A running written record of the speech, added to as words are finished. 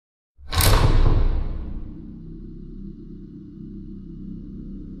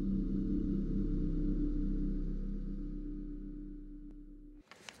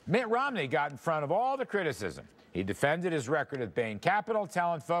Mitt Romney got in front of all the criticism. He defended his record at Bain Capital,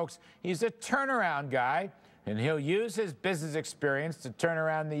 telling folks he's a turnaround guy, and he'll use his business experience to turn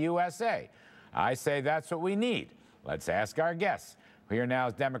around the USA. I say that's what we need. Let's ask our guests. Here now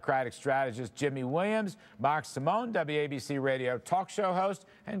is Democratic strategist Jimmy Williams, Mark Simone, WABC radio talk show host,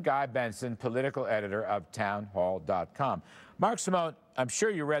 and Guy Benson, political editor of townhall.com. Mark Simone, I'm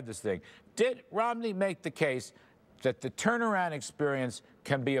sure you read this thing. Did Romney make the case that the turnaround experience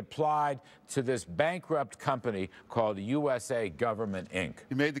can be applied to this bankrupt company called USA Government, Inc.?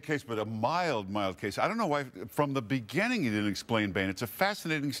 He made the case, but a mild case. I don't know why from the beginning he didn't explain Bain. It's a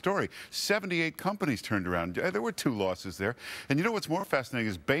fascinating story. 78 companies turned around. There were 2 losses there. And you know what's more fascinating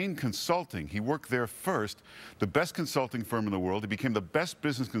is Bain Consulting. He worked there first, the best consulting firm in the world. He became the best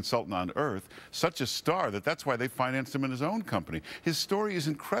business consultant on earth, such a star that's why they financed him in his own company. His story is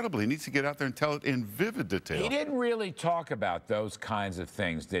incredible. He needs to get out there and tell it in vivid detail. He didn't really talk about those kinds of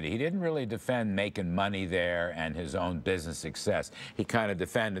things, did he? He didn't really defend making money there and his own business success. He kind of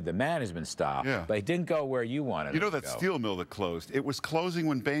defended the management style, but he didn't go where you wanted. You know that steel mill that closed? It was closing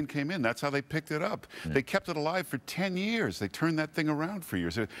when Bain came in. That's how they picked it up. They kept it alive for 10 years. They turned that thing around for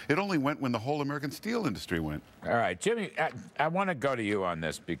years. It only went when the whole American steel industry went. All right, Jimmy, I want to go to you on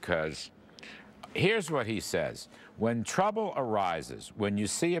this because here's what he says. When trouble arises, when you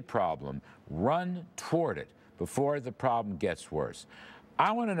see a problem, run toward it before the problem gets worse.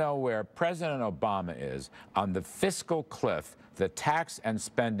 I want to know where President Obama is on the fiscal cliff, the tax and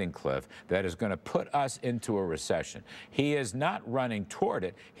spending cliff that is going to put us into a recession. He is not running toward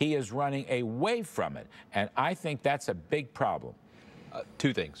it. He is running away from it. And I think that's a big problem.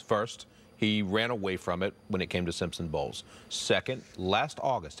 2 things. First, he ran away from it when it came to Simpson Bowles. Second, last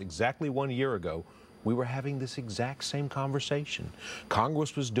August, exactly 1 year ago, we were having this exact same conversation.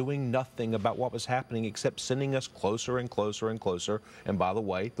 Congress was doing nothing about what was happening except sending us closer and closer and closer. And by the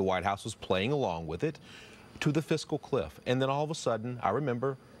way, the White House was playing along with it to the fiscal cliff. And then all of a sudden, I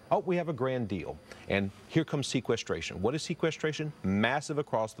remember, oh, we have a grand deal. And here comes sequestration. What is sequestration? Massive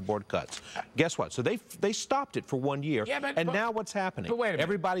across-the-board cuts. Guess what? So they stopped it for 1 year. And now what's happening? But wait a minute.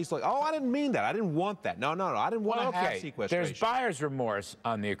 Everybody's like, oh, I didn't mean that. I didn't want that. No, I didn't want to have sequestration. There's buyer's remorse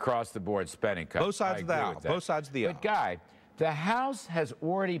on the across-the-board spending cuts. Both sides of the aisle. Both sides of the aisle. But, Guy, the House has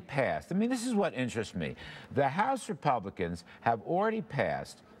already passed. I mean, this is what interests me. The House Republicans have already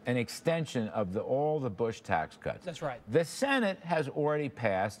passed an extension of all the Bush tax cuts. That's right. The Senate has already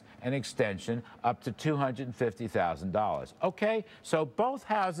passed an extension up to $250,000. Okay, so both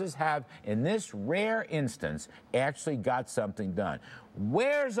houses have, in this rare instance, actually got something done.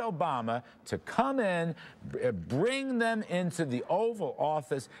 Where's Obama to come in, bring them into the Oval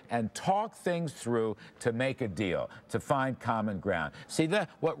Office and talk things through to make a deal, to find common ground? See,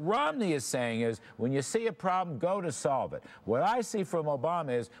 what Romney is saying is, when you see a problem, go to solve it. What I see from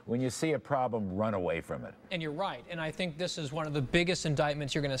Obama is, when you see a problem, run away from it. And you're right. And I think this is one of the biggest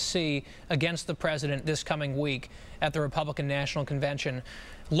indictments you're going to see against the president this coming week at the Republican National Convention.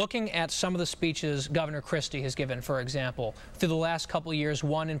 Looking at some of the speeches Governor Christie has given, for example, through the last couple of years,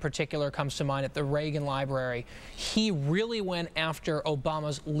 one in particular comes to mind at the Reagan Library. He really went after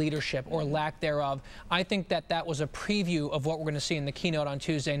Obama's leadership, or lack thereof. I think that was a preview of what we're going to see in the keynote on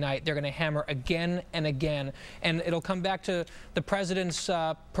Tuesday night. They're going to hammer again and again. And it'll come back to the president's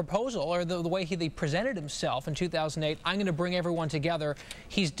proposal, or the way he presented himself in 2008. I'm going to bring everyone together.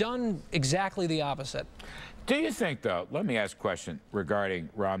 He's done exactly the opposite. Do you think, though, let me ask a question regarding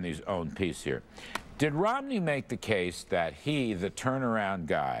Romney's own piece here. Did Romney make the case that he, the turnaround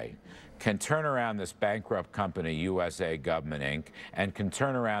guy, can turn around this bankrupt company, USA Government, Inc., and can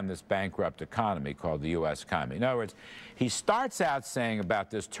turn around this bankrupt economy called the U.S. economy? In other words, he starts out saying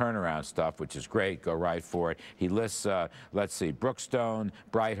about this turnaround stuff, which is great, go right for it. He lists, let's see, Brookstone,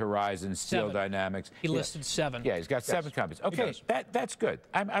 Bright Horizons, Steel Dynamics. He listed 7. Yeah, he's got 7 companies. Okay, that's good.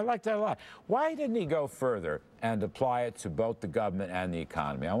 I like that a lot. Why didn't he go further and apply it to both the government and the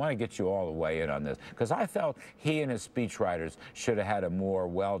economy? I want to get you all the way in on this, because I felt he and his speechwriters should have had a more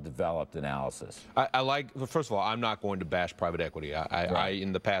well-developed analysis. First of all, I'm not going to bash private equity. I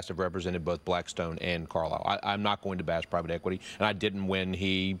in the past, have represented both Blackstone and Carlyle. I'm not going to bash private equity, and I didn't when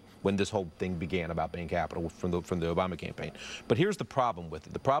this whole thing began about Bain Capital from the Obama campaign. But here's the problem with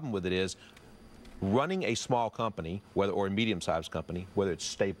it. The problem with it is, running a small company, or a medium-sized company, whether it's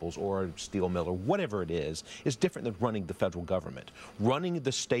Staples or a steel mill or whatever it is different than running the federal government. Running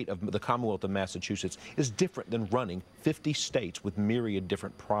the state of the Commonwealth of Massachusetts is different than running 50 states with myriad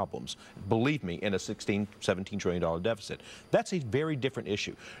different problems. Believe me, in a $16, $17 trillion deficit. That's a very different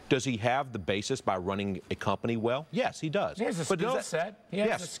issue. Does he have the basis by running a company well? Yes, he does. He has a skill set. He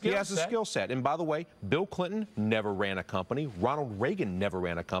has a skill set. And by the way, Bill Clinton never ran a company. Ronald Reagan never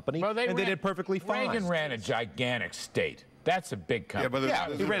ran a company. Well, they did perfectly fine. Reagan ran a gigantic state. That's a big company.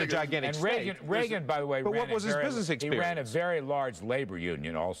 He ran a gigantic state. Reagan, by the way, but what was his business experience? He ran a very large labor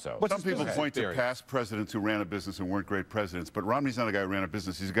union also. Some people point to past presidents who ran a business and weren't great presidents, but Romney's not a guy who ran a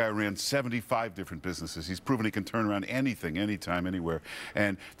business. He's a guy who ran 75 different businesses. He's proven he can turn around anything, anytime, anywhere.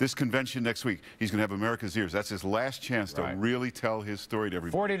 And this convention next week, he's going to have America's ears. That's his last chance to really tell his story to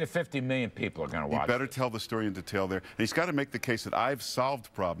everybody. 40 to 50 million people are going to watch. He better tell the story in detail there. And he's got to make the case that I've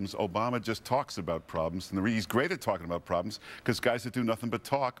solved problems. Obama just talks about problems. And he's great at talking about problems because guys that do nothing but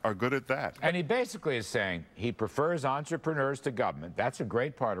talk are good at that. And he basically is saying he prefers entrepreneurs to government. That's a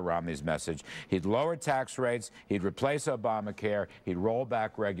great part of Romney's message. He'd lower tax rates. He'd replace Obamacare. He'd roll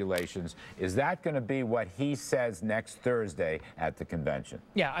back regulations. Is that going to be what he says next Thursday at the convention?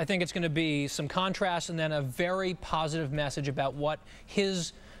 Yeah, I think it's going to be some contrast and then a very positive message about what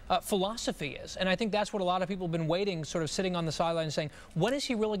his philosophy is. And I think that's what a lot of people have been waiting, sort of sitting on the sidelines saying, when is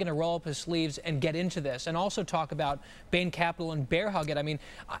he really going to roll up his sleeves and get into this? And also talk about Bain Capital and bear hug it. I mean,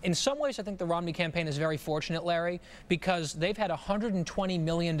 in some ways, I think the Romney campaign is very fortunate, Larry, because they've had $120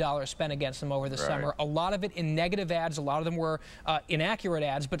 million spent against them over the summer. A lot of it in negative ads. A lot of them were inaccurate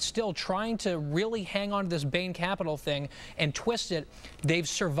ads, but still trying to really hang on to this Bain Capital thing and twist it. They've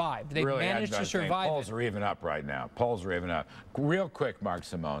survived. They've managed to survive. Polls are even up right now. Polls are even up. Real quick, Mark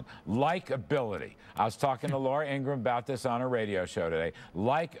Simone. Likability. I was talking to Laura Ingraham about this on a radio show today.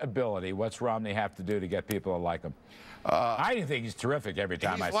 Likability. What's Romney have to do to get people to like him? I didn't think he's terrific every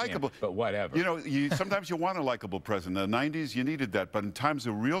time I see him, but whatever. You know, sometimes you want a likable president. In the 90s, you needed that. But in times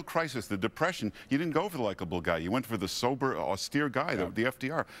of real crisis, the Depression, you didn't go for the likable guy. You went for the sober, austere guy, the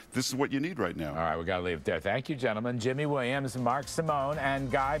FDR. This is what you need right now. All right, we got to leave it there. Thank you, gentlemen. Jimmy Williams, Mark Simone,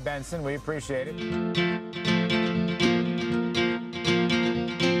 and Guy Benson. We appreciate it.